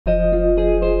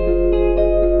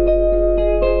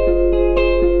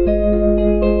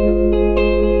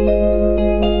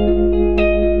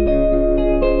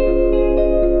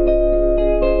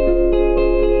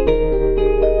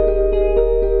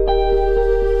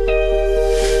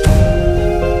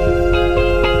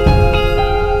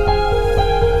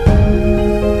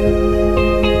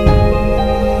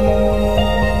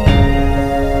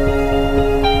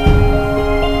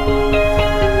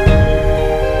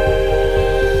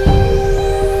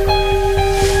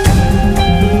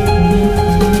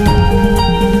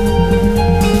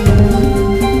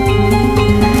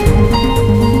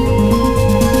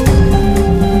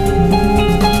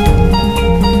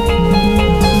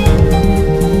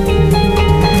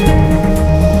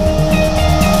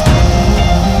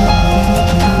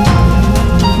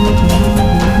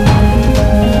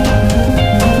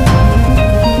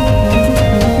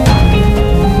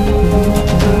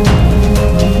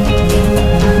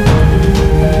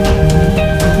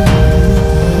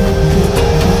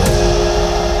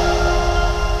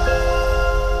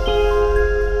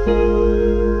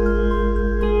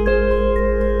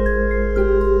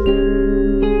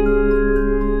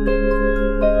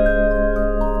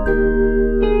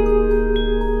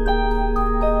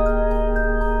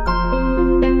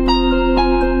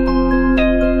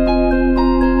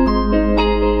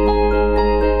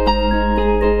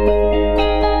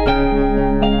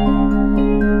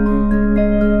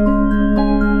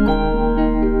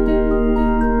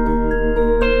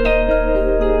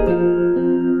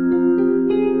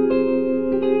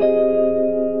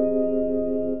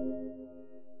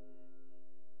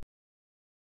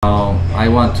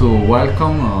want to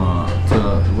welcome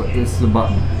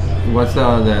what's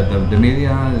the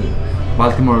media,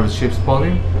 Baltimore Ship's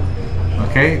Podium.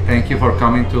 Okay, thank you for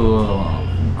coming to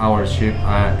our ship,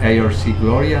 ARC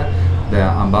Gloria, the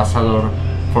ambassador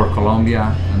for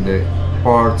Colombia and the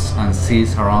ports and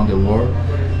seas around the world.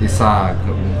 It's a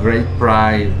great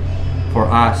pride for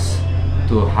us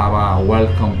to have a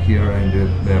welcome here in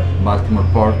the Baltimore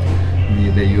port,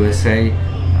 in the USA.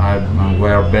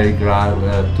 We're very glad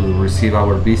to receive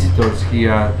our visitors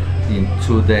here. In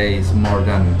 2 days, more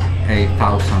than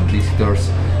 8,000 visitors.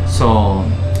 So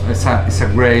it's a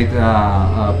great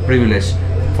privilege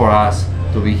for us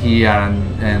to be here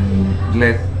and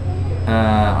let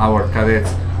our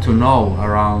cadets to know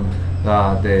around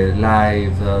the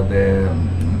life, the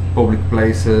public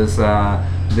places,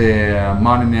 the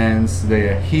monuments,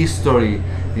 the history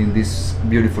in this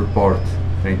beautiful port.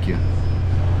 Thank you.